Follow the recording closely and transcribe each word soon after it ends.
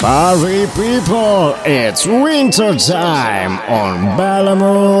Party people, it's winter time on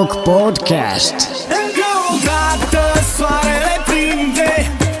BALAMUC podcast. Încă o dată soarele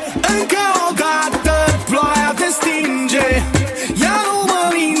prinde, încă o dată ploaia te stinge. Ea nu mă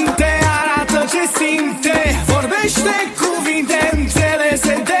minte, arată ce simte, vorbește cuvinte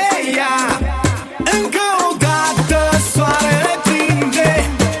înțelese de ea. Încă o dată soarele prinde,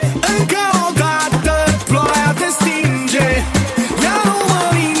 încă o dată ploaia te stinge. Ea nu mă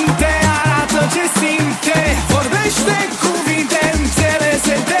minte, arată ce simte, vorbește cuvinte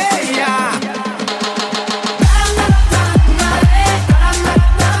înțelese de ea.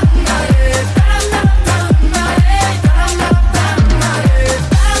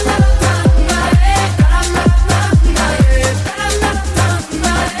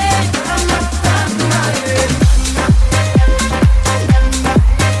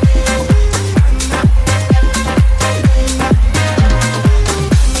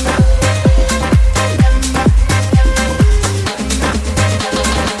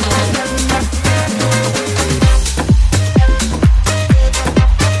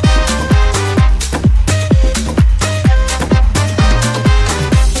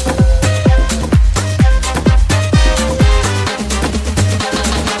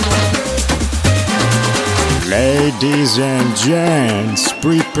 Ladies and gents,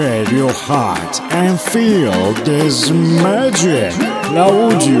 prepare your heart and feel this magic.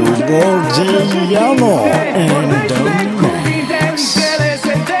 CLAUDIU BORDEIANU in the mix.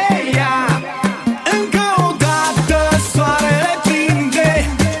 Încă o dată soarele prinde,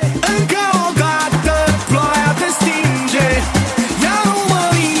 încă o dată ploaia te stinge. Ea nu mă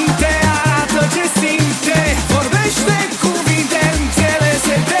minte, arată ce simte, vorbește cuvinte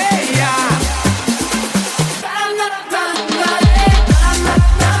înțelese de ea.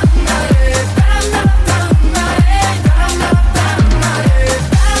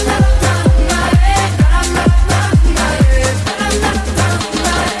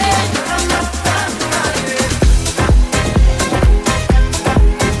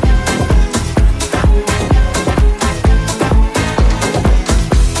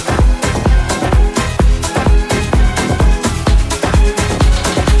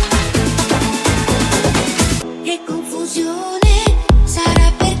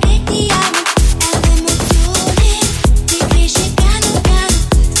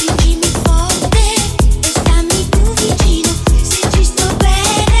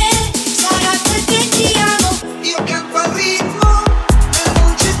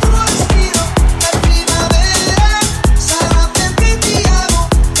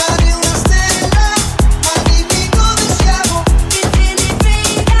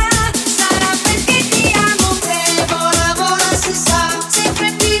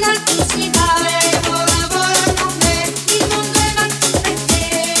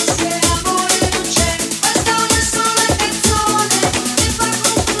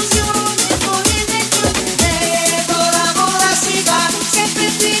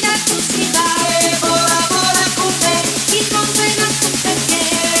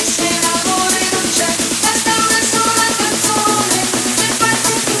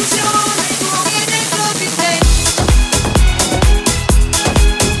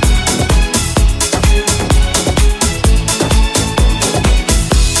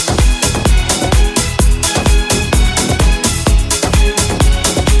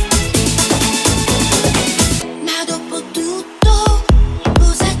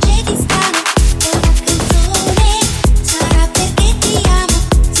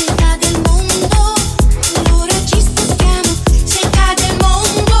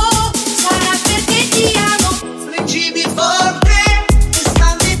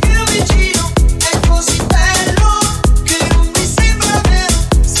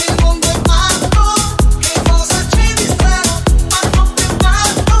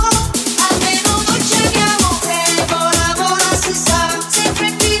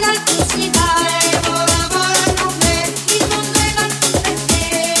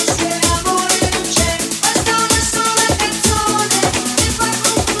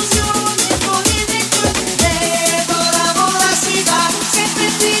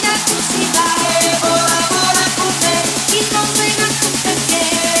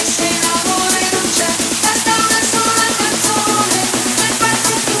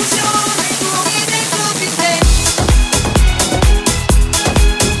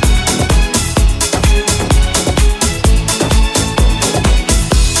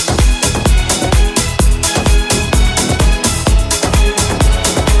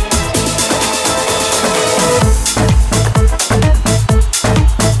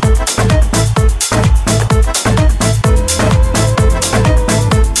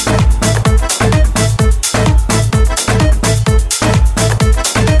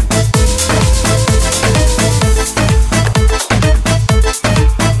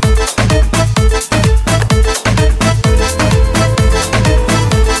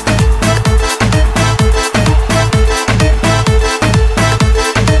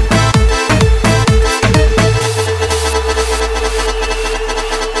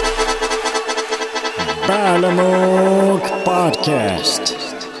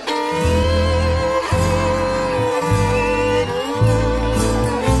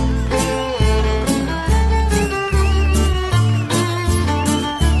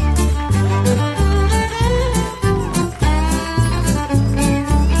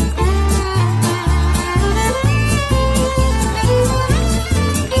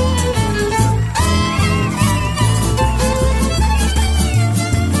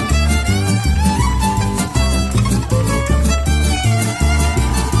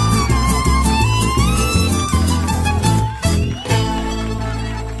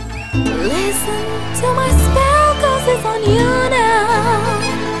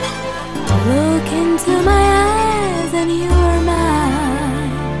 into my eyes and you are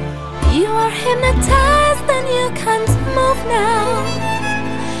mine. You are hypnotized and you can't move now.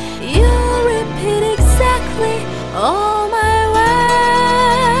 You repeat exactly all my words.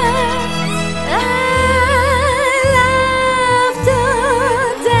 I love to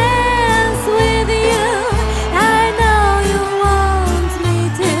dance with you. I know you want me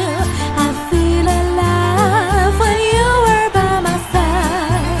to. I feel alive when you are by my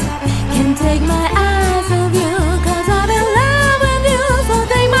side. Can't take my eyes off you, 'cause I'm in love with you. So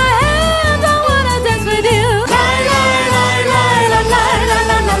take my hand, I wanna dance with you. Lie, lie, lie, lie, lie,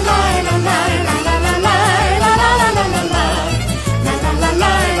 lie, lie, lie, lie, lie, lie, lie, lie, lie, lie,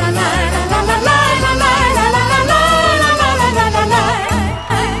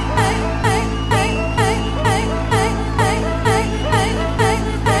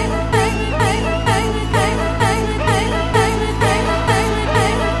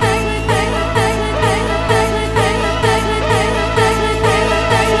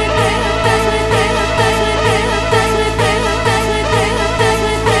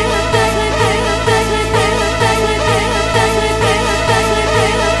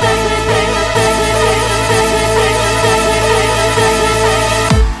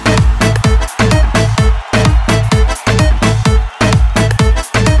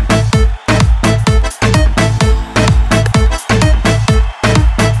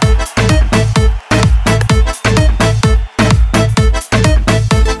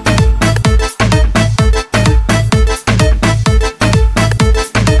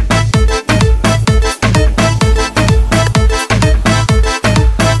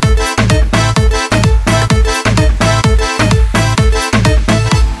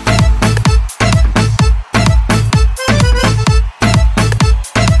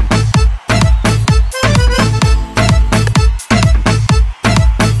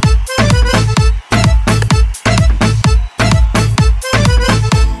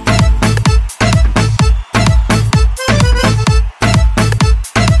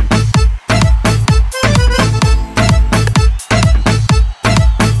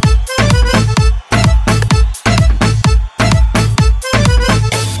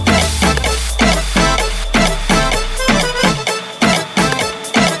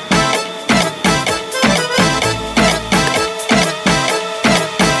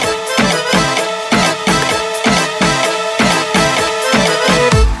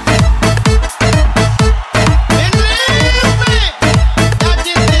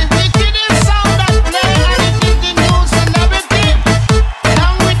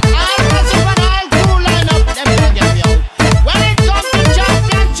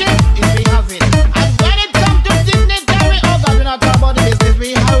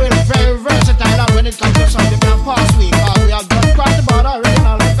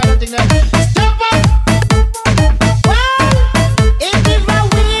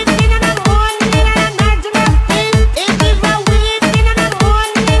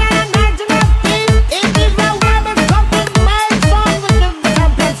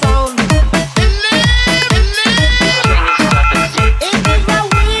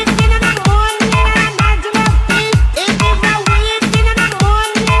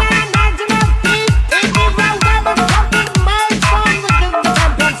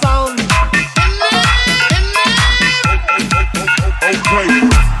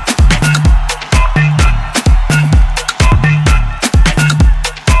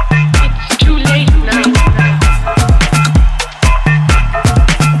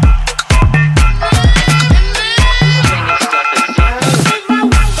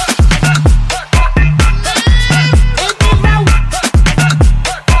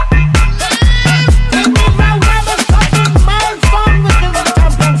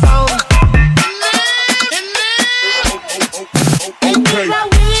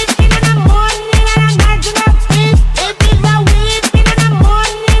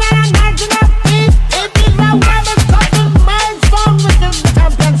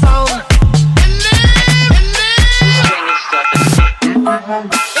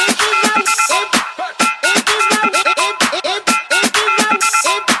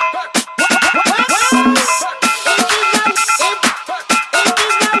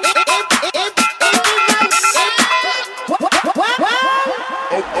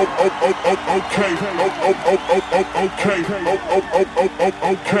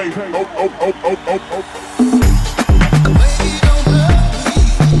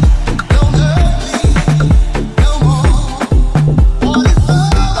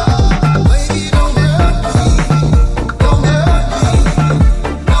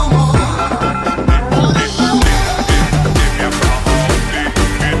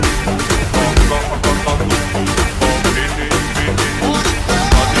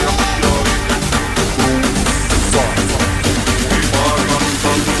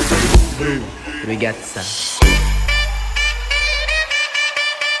 ragazza.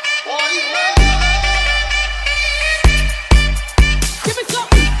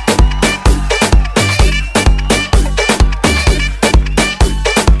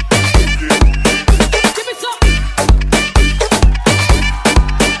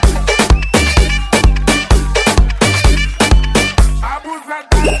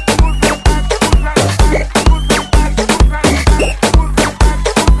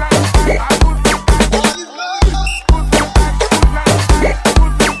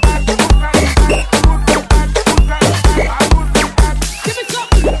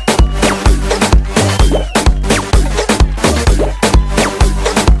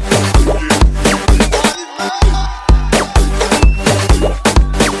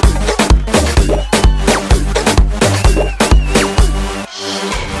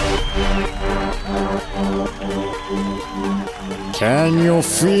 Can you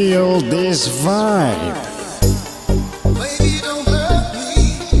feel this vibe? Baby, don't hurt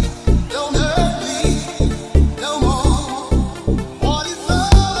me no more. What is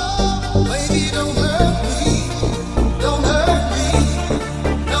love? Baby, don't hurt me no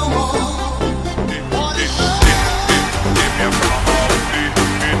more. What is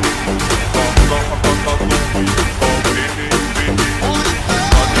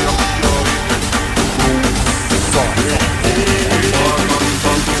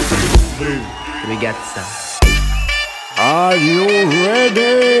Ragazza. Are you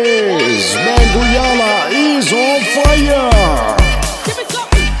ready? ZBENGUIALA is on fire!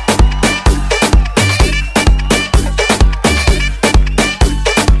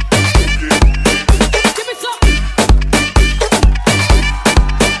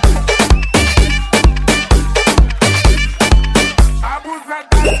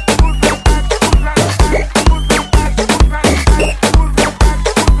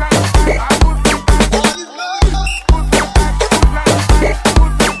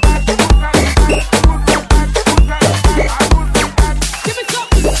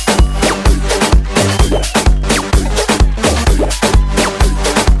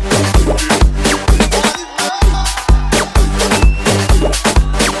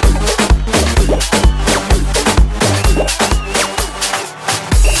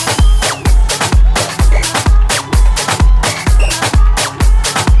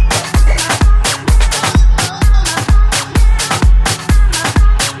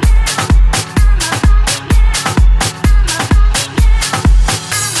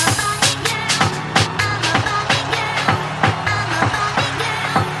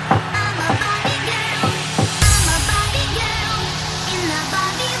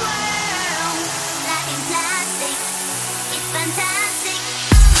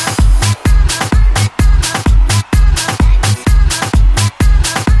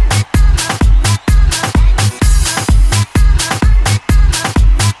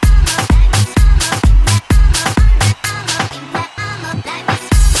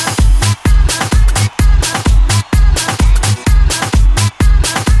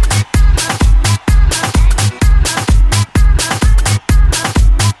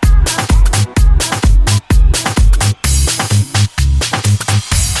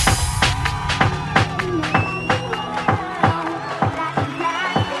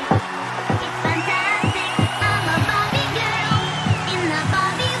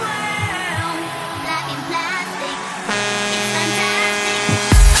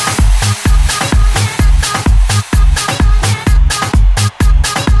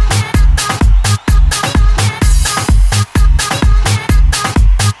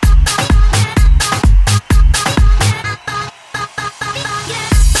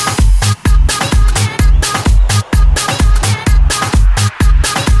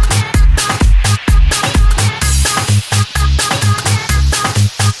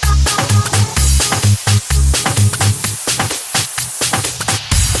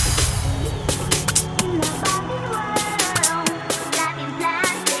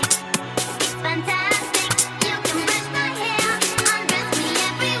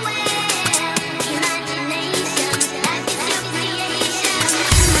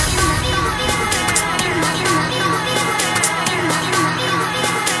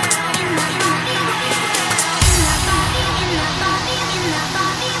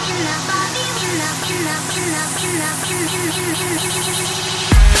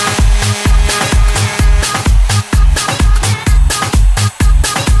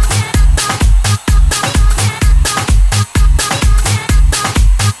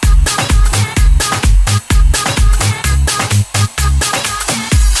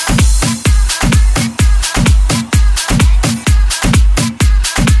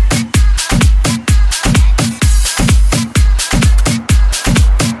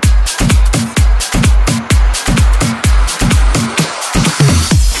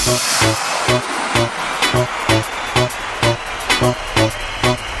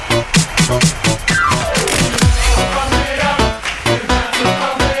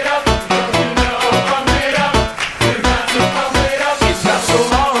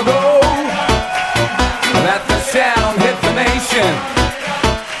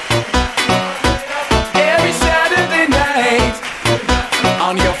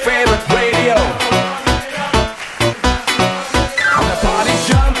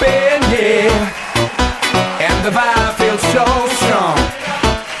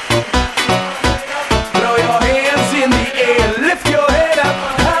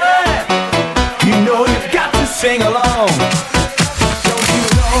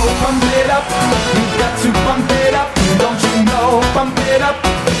 up. You got to pump it up, don't you know? Pump it up.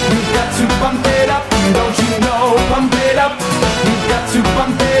 You got to pump it up, don't you know? Pump it up. You got to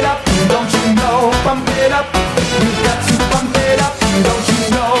pump it up, don't you know? Pump it up. You got to pump it up, don't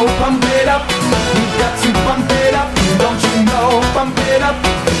you know? Pump it up. You got to pump it up, don't you know? Pump it up.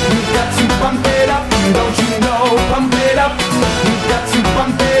 You got to pump it up, don't you know? Pump it up. You got to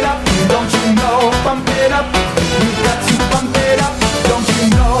pump it up, don't you know? Pump it up. You got to pump it up, don't you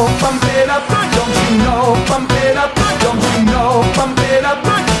know? Pump it up, don't you know? Pump it up, don't you know? Pump it up.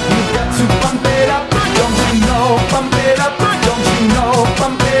 You got to pump it up, don't you know? Pump it up, don't you know?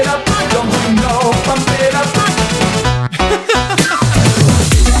 Pump it up, don't you know? Pump it up.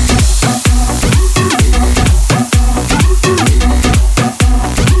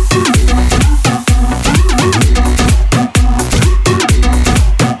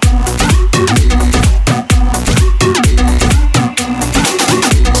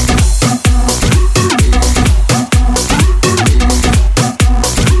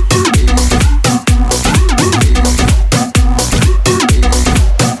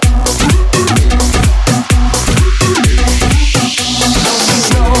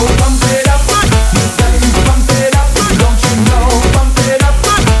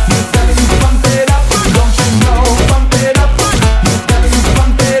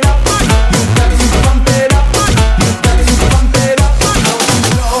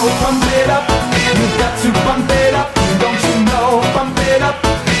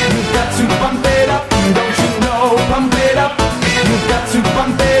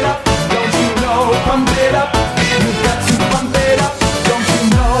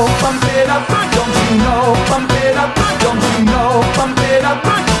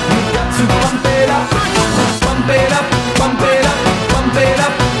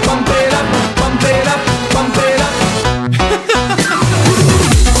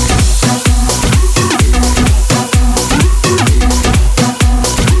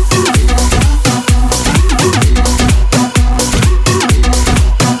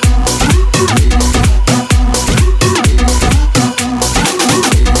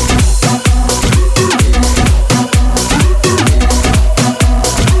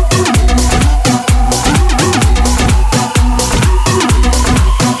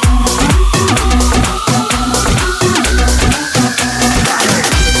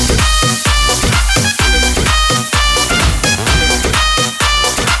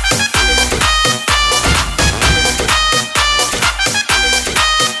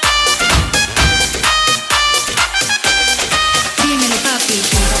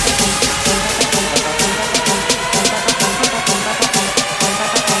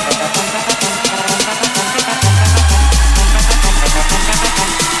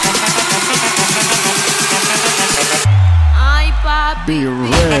 Be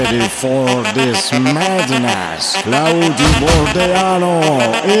ready for this madness. CLAUDIU BORDEIANU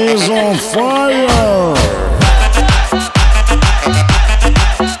is on fire.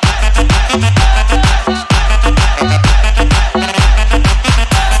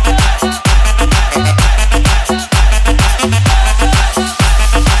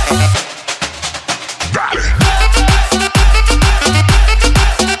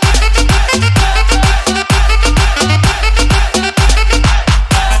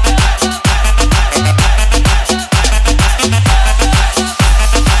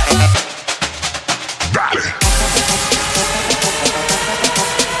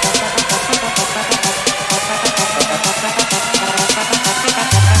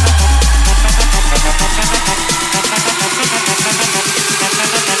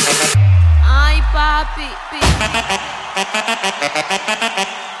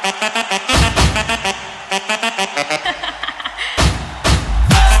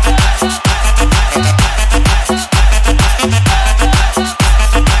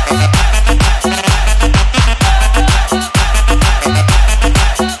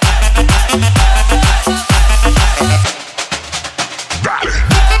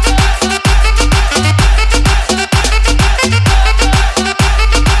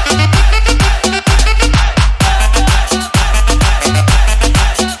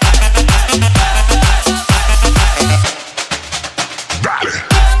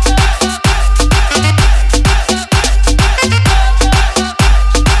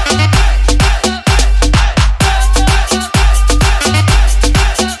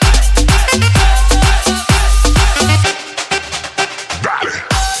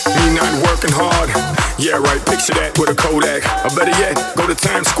 Yeah, right, picture that with a Kodak. Or better yet, go to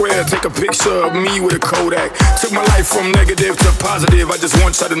Times Square, take a picture of me with a Kodak. Took my life from negative to positive, I just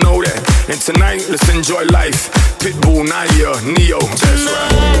want y'all to know that. And tonight, let's enjoy life. Pitbull, Naya, Neo, that's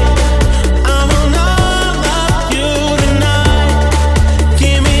right.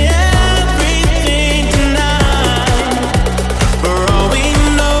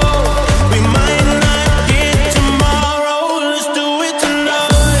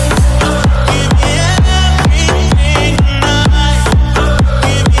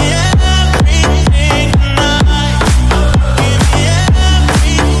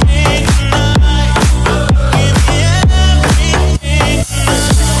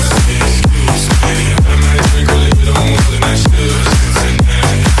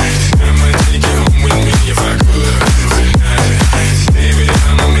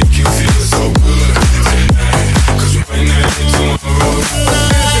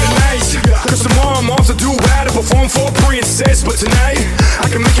 tonight. I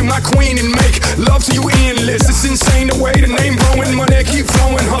can make you my queen and make love to you endless. It's insane the way the name growing, money keep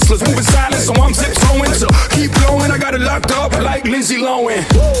flowing. Hustlers moving silent, so I'm tiptoeing. So keep blowing, I got it locked up like Lindsay Lohan.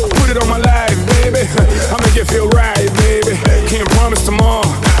 I put it on my life, baby. I make it feel right, baby. Can't promise tomorrow,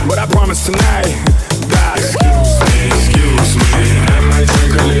 but I promise tonight. God, excuse me, I might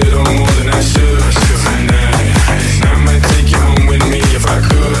drink a little more than I should tonight. I might take you home with me if I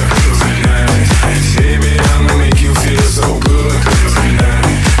could tonight. Baby, I'ma make you feel so good tonight,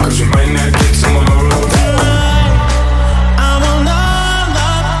 'cause we might not get tomorrow. I will not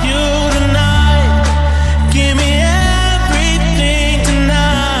love you tonight. Give me everything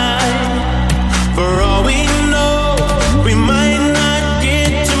tonight. For all we know, we might not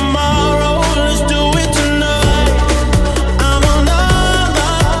get tomorrow. Let's do it tonight. I will not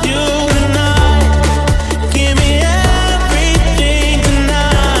love you tonight. Give me everything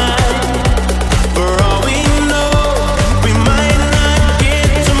tonight. For all we know, we might not get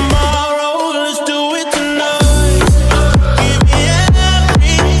tomorrow. Let's do it tonight. Give me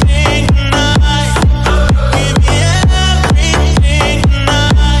everything tonight. Give me everything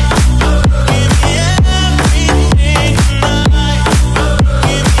tonight. Give me everything tonight.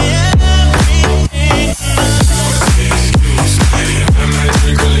 Give me everything tonight. I might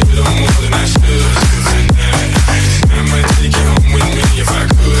drink a little more than I should tonight. I might take you home with me if I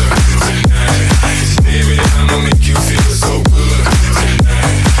could tonight. Baby, I'ma make you feel so good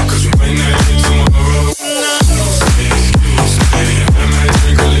tonight, 'cause we might not get tomorrow. Excuse me, I might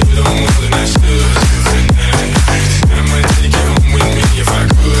drink a little more than I should tonight. I might take you home with me if I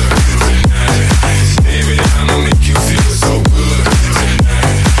could tonight. Baby, I'ma make you feel so good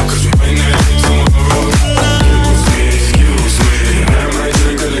tonight, 'cause we might not get tomorrow. Excuse me, I might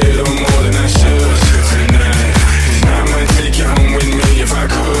drink a little more than I should tonight. I might take you home with me if I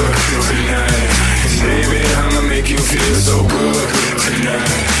could tonight. Baby, I'ma make you feel so good tonight,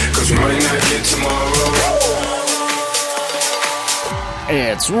 'cause we might not get tomorrow.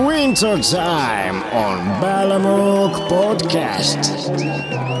 It's winter time on BALAMUC podcast.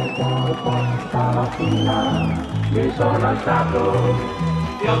 Mi sono alzato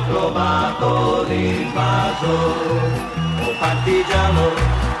e ho trovato l'invaso. Oh partigiano,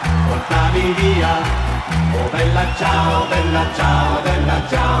 portami via. Oh bella ciao, bella ciao, bella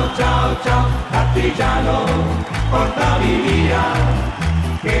ciao, ciao, ciao. Partigiano, portami via,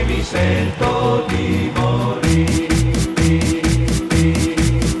 che mi sento di morire.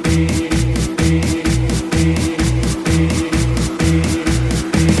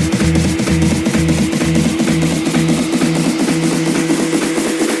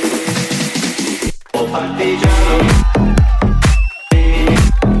 Oh partigiano,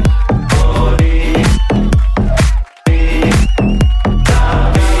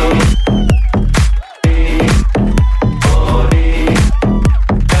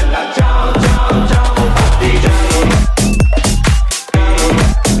 bella ciao, ciao, ciao. Oh partigiano,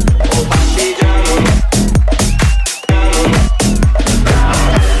 oh partigiano,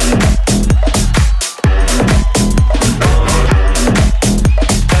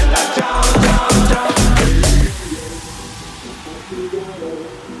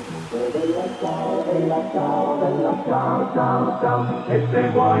 bella ciao, ciao, ciao. E se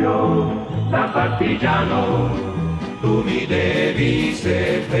muoio da partigiano, tu mi devi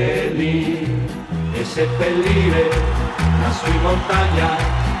seppellire e seppellire lassù in montagna.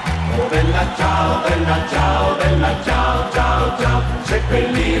 Oh bella ciao, bella ciao, bella ciao, ciao, ciao.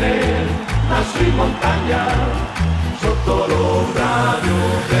 Seppellire lassù in montagna, sotto l'ombra di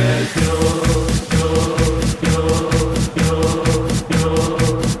un bel fiore.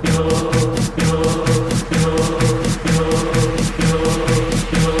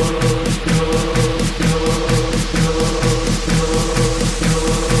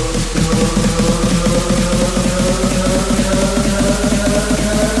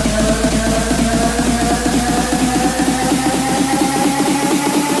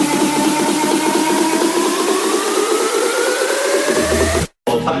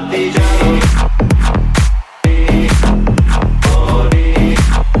 Oh partigiano.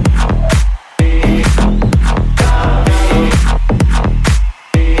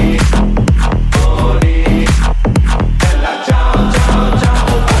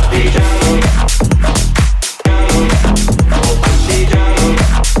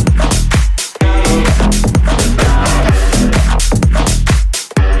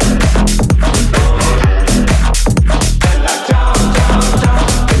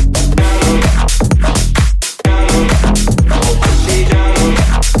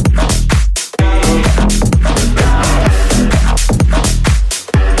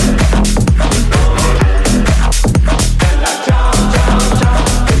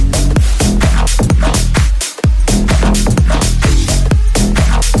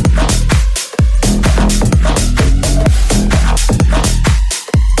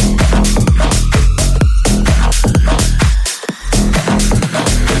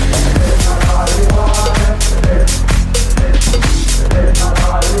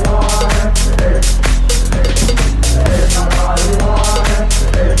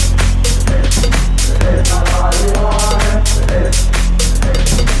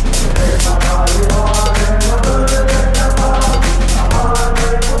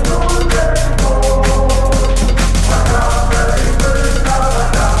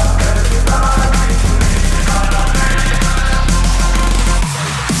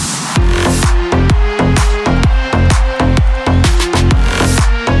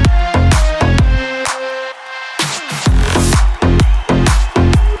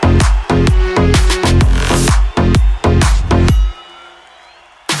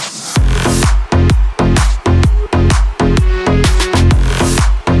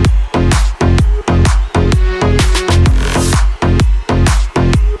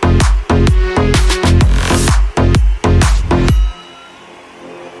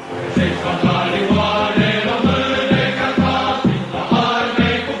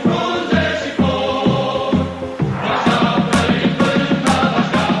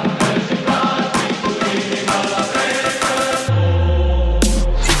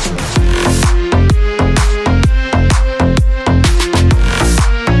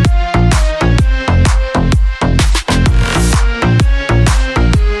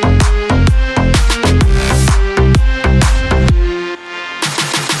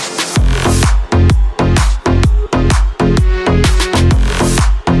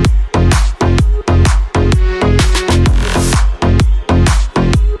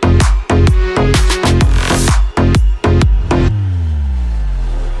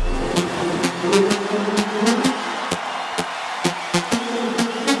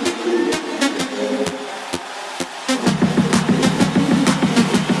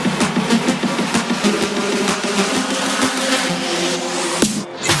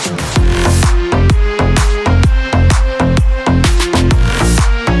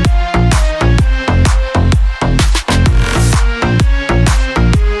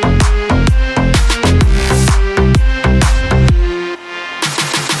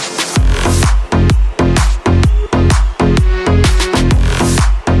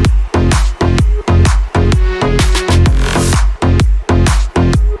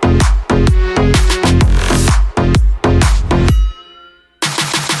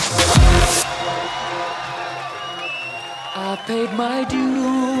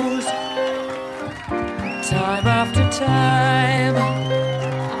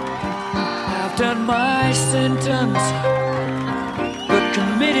 done my sentence, but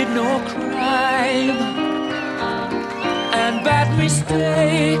committed no crime. And bad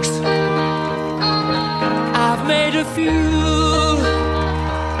mistakes, I've made a few.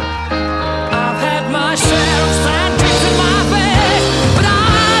 I've had my share of sand kicks in my face, but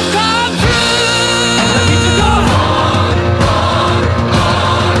I've come through. I'm ready to go on, on,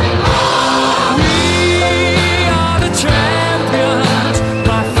 on, on. We are the champions,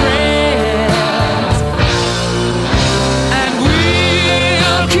 my friends, and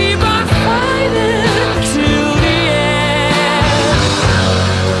we'll keep on fighting till the end.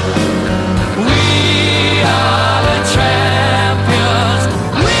 We are the champions.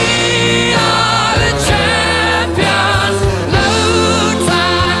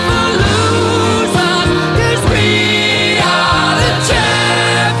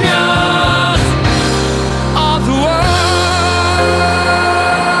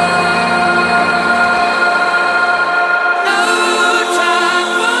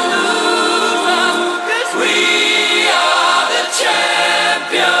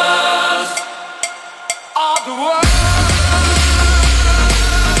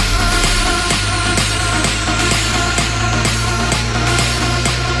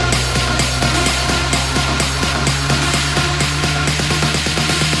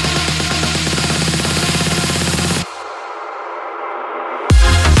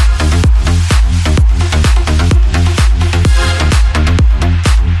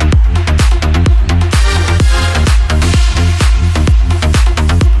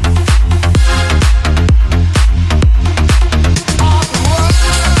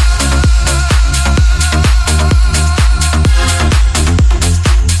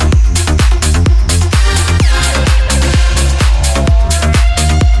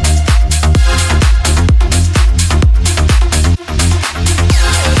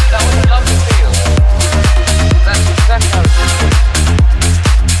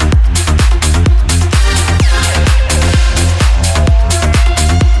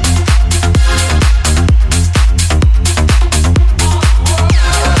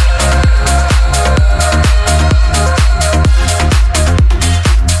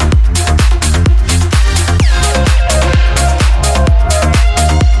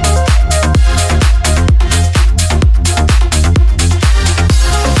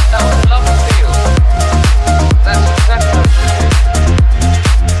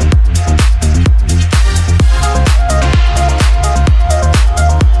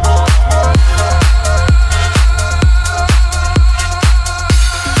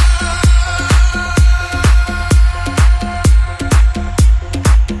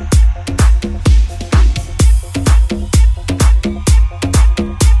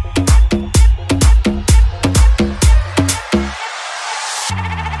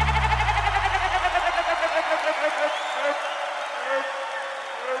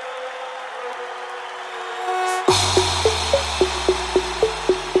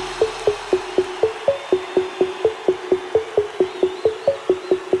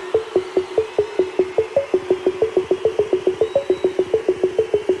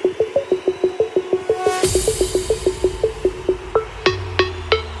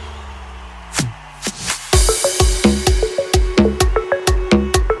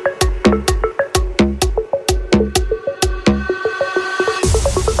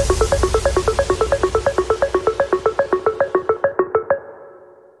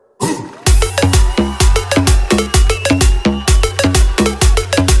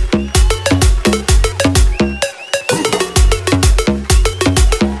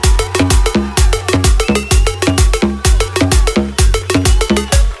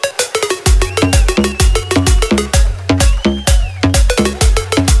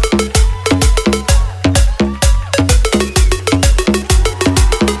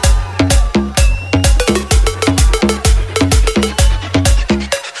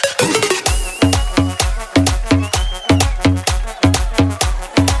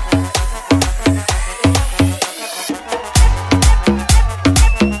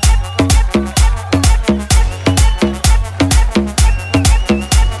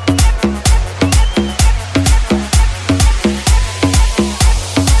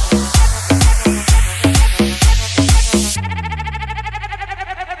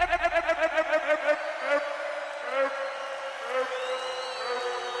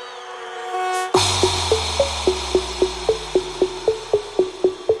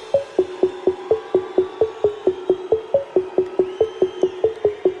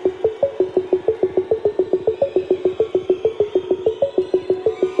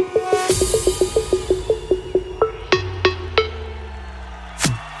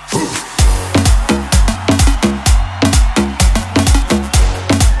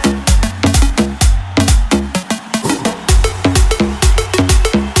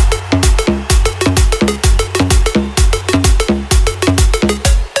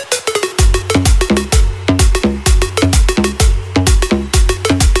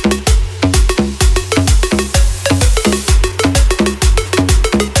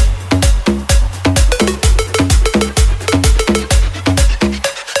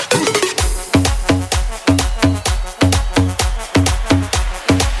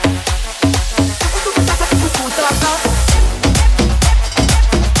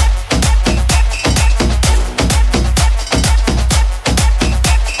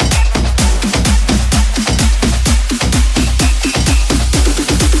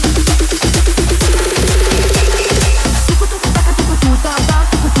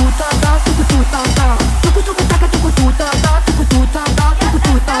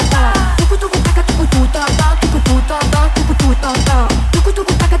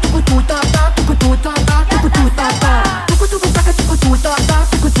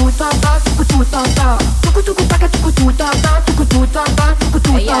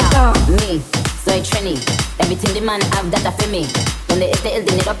 yeah, me, soy Trini. Everything the man have that I feel me. Donde este el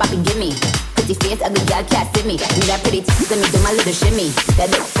dinero papi give me. Pretty face, ugly girl can't see me. Me that pretty tits, let me do my little shimmy. That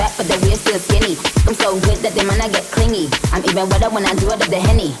look fat but the waist still skinny. I'm so good that the man I get clingy. I'm even wetter when I do it up the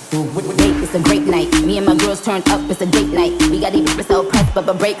Henny. Wait, it's a great night. Me and my girls turned up, it's a date night. We got these people so pressed but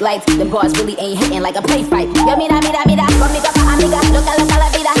break lights. The bars really ain't hitting like a play fight. Yo mira, mira, mira, conmigo pa' amiga. Loca, loca la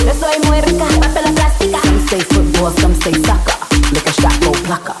vida, yo soy muy rica. Papel plástica. Some say football, some say soccer. Look a shot, go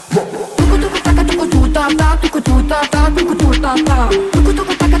placa.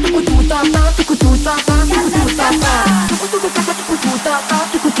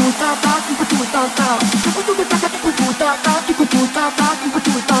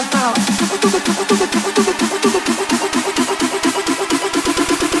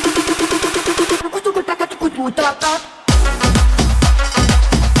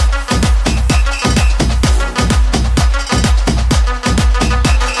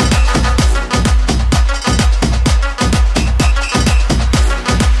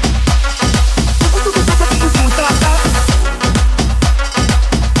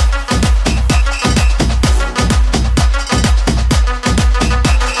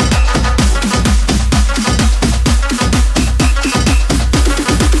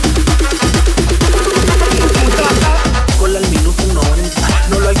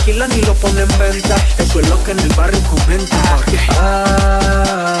 Ni lo pone en venta, eso es lo que en el barrio comenta.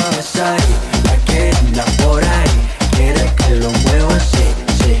 Esa ahí, la que anda por ahí, quiere que lo mueva así,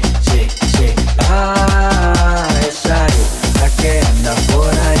 sí, sí, sí. Esa ahí, la que anda por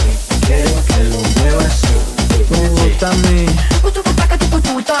ahí, quiere que lo mueva así, sí, sí. Me gusta a mí.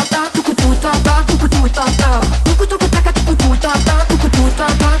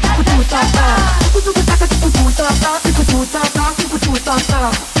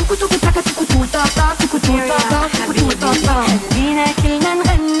 خلينا كلنا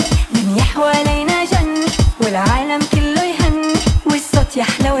نغني دنيا حوالينا جن والعالم كله يهني والصوت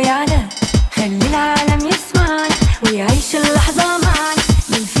يحلى ويعلى خلي العالم يسمعنا ويعيش اللحظة معنا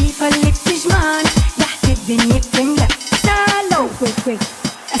بالفيفا اللي بتجمعنا ضحك الدنيا بتملى تعالوا كويك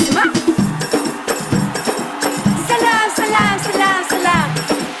اسمع سلام سلام سلام سلام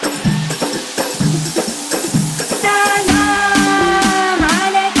سلام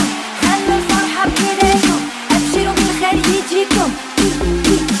عليكم خلوا الفرحة بإيديكم أبشروا بالخير يجيكم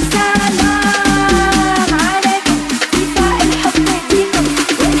سلام عليكم دفاع الحب يهديكم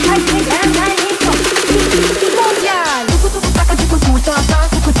ونحقق أمانيكم مونديال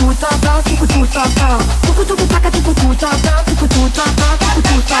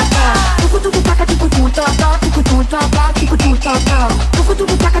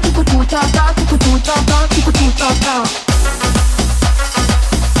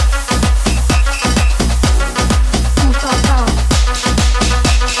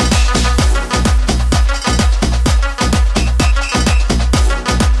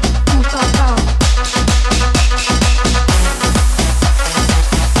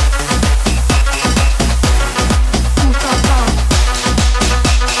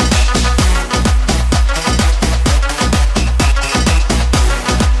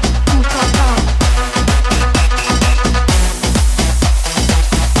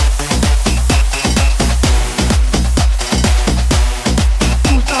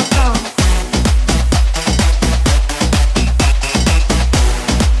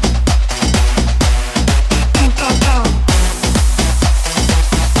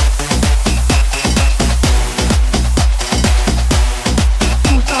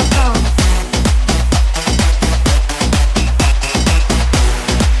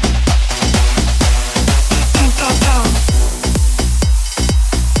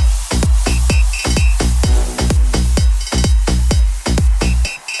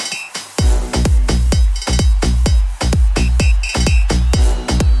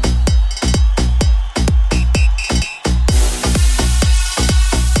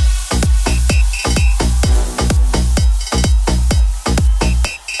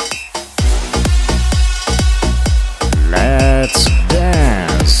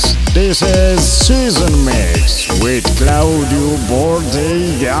This is Season Mix with CLAUDIU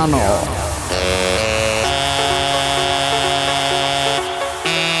BORDEIANU.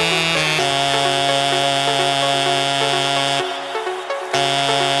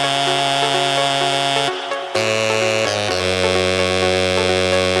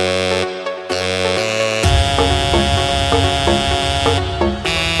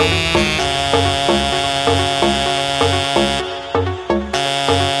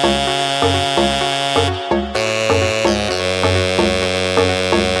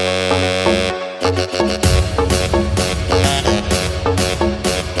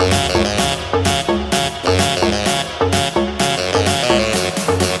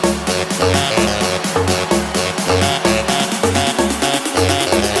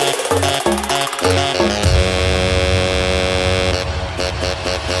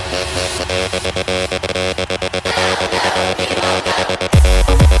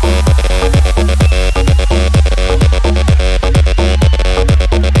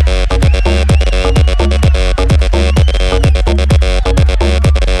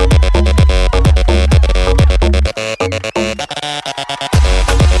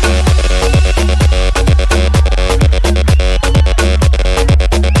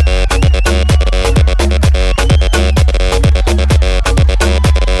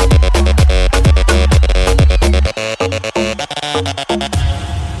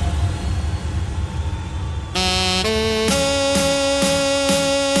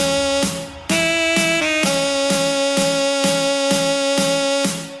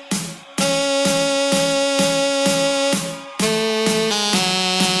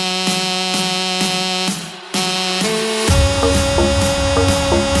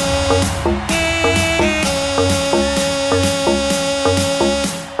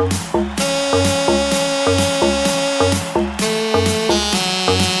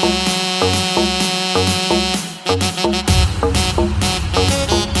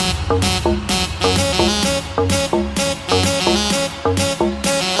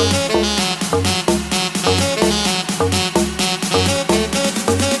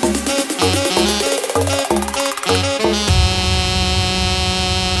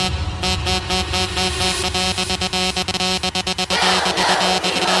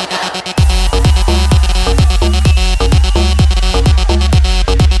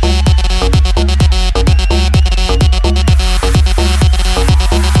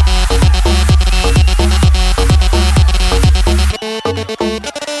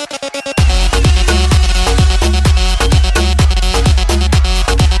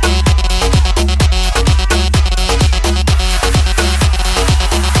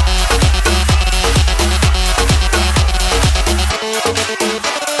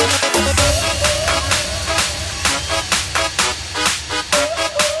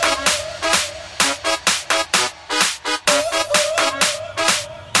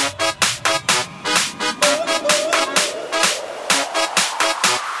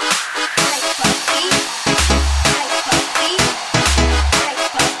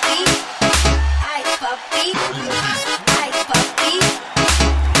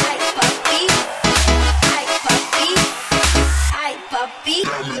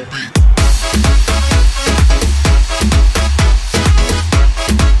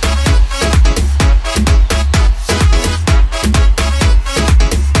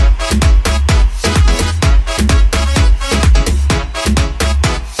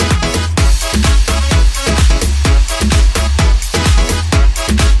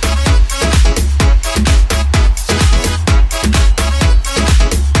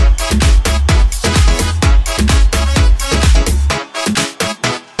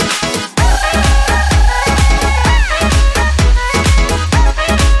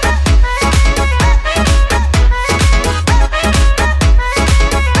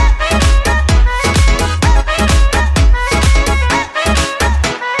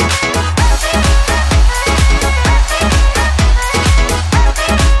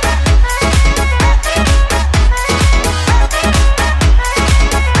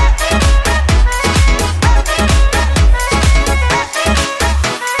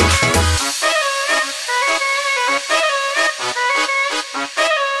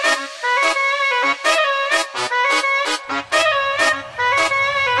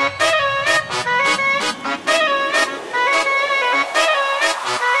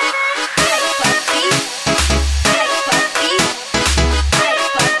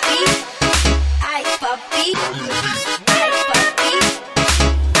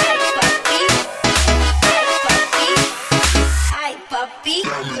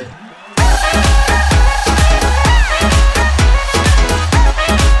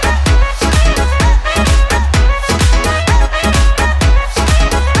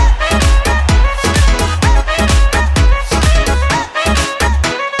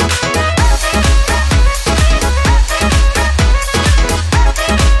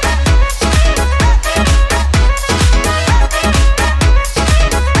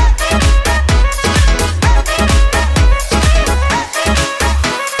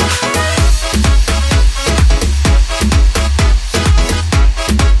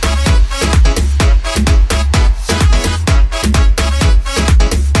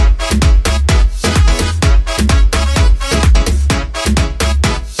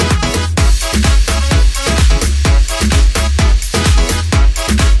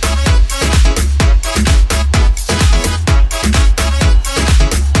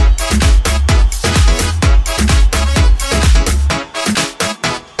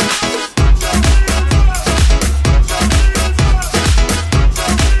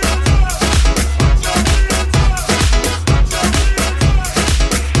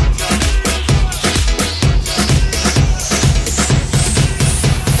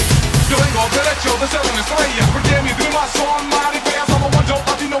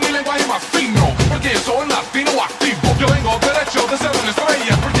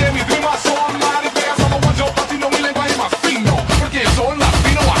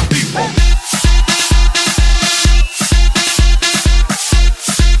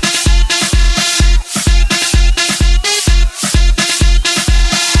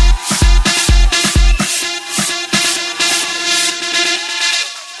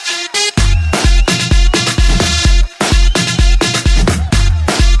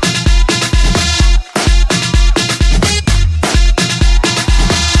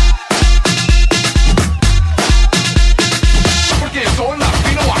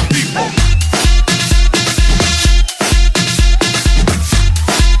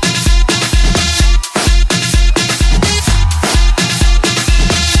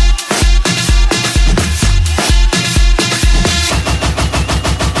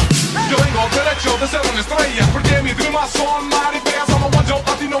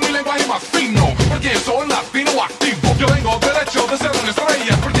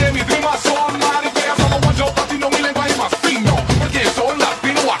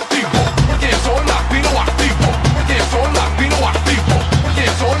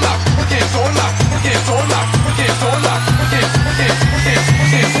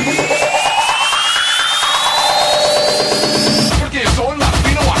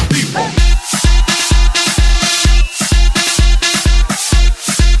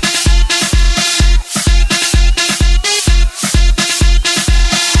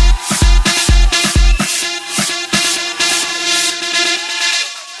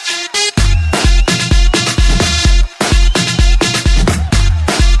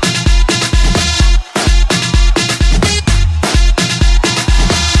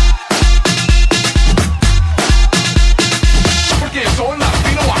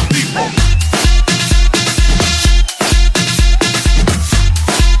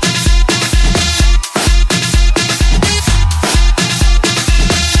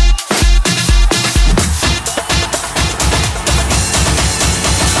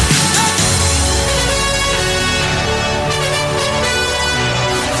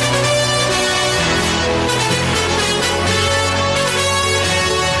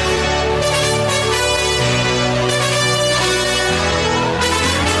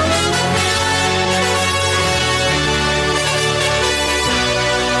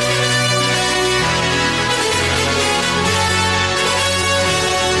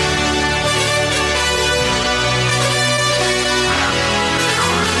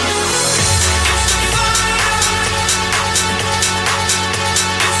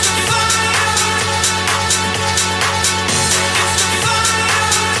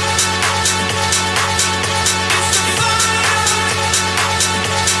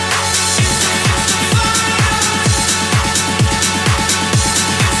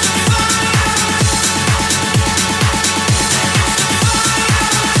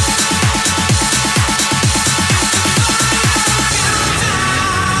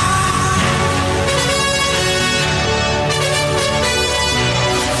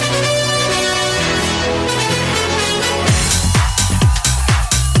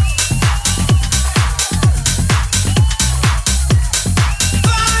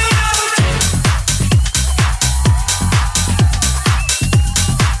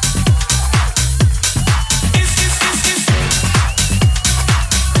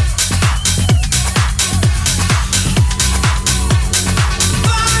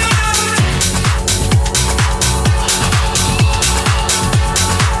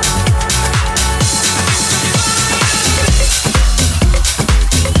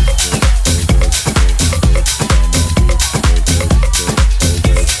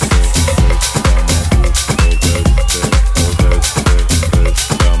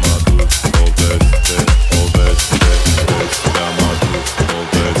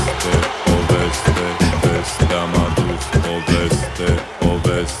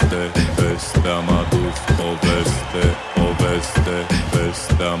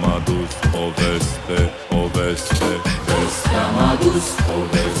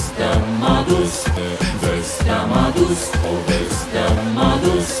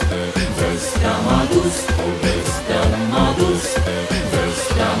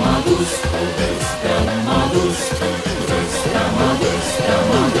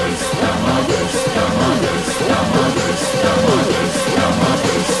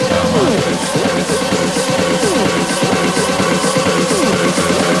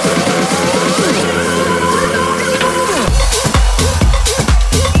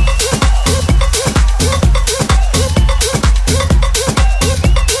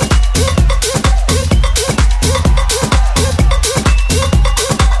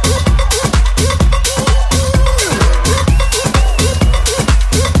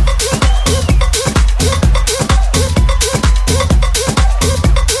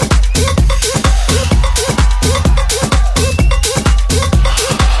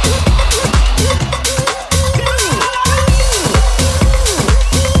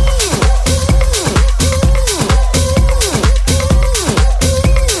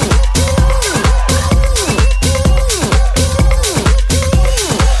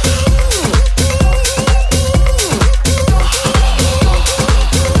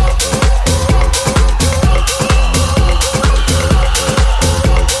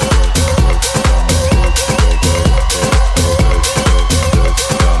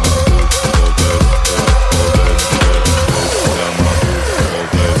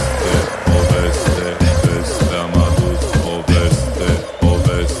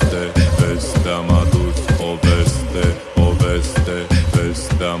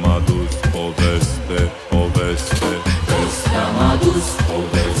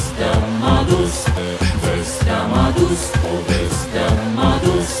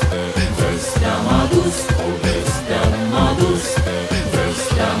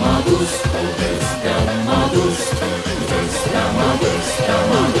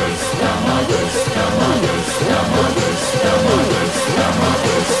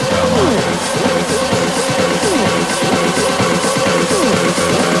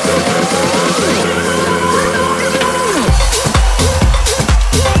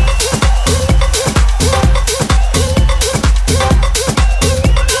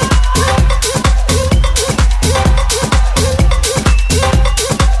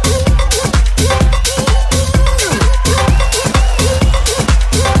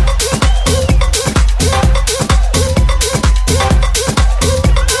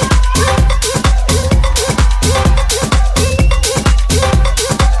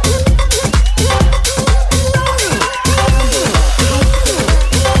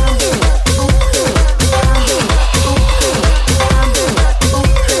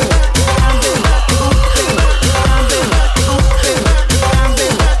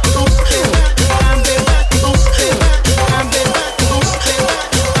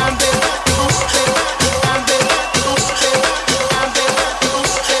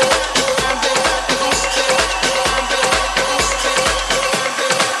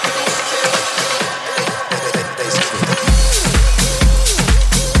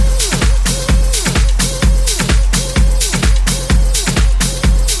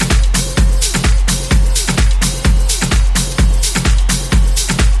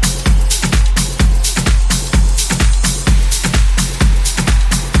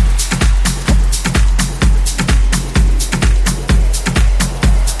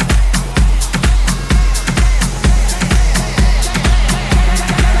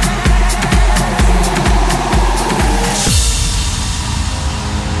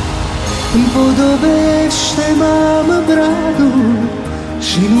 Împodobește, mamă, bradul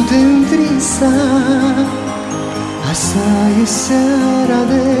și nu te întrista. Asta e seara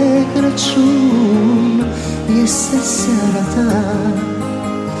de Crăciun, este seara ta.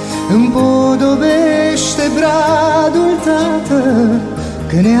 Împodobește bradul, tată,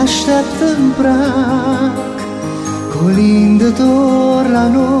 că ne așteaptă în prag colindător la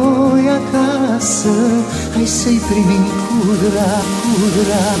noi acasă. Hai să-i primim cu drag, cu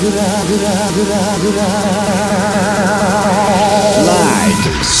drag, drag, drag, drag, drag. Like,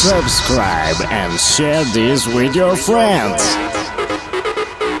 subscribe and share this with your friends.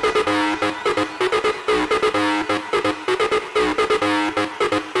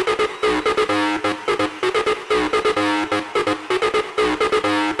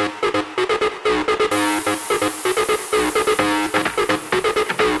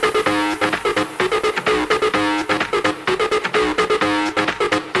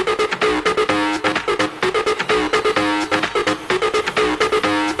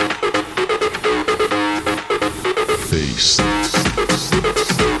 bass.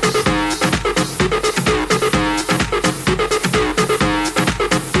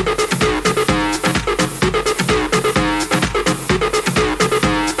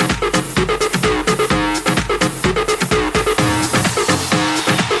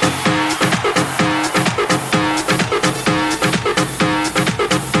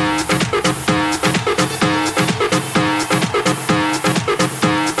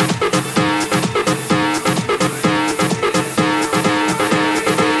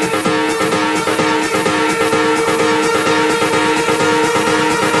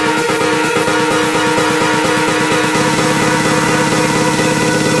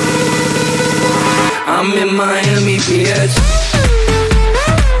 I'm in Miami, bitch.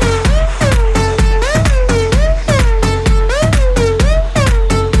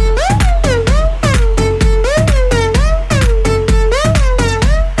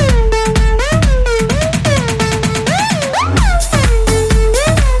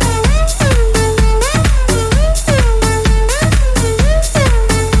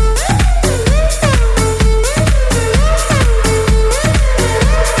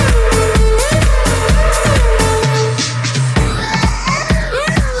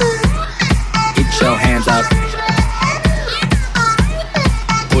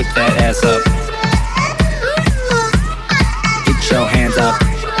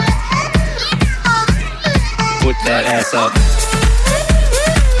 That ass up.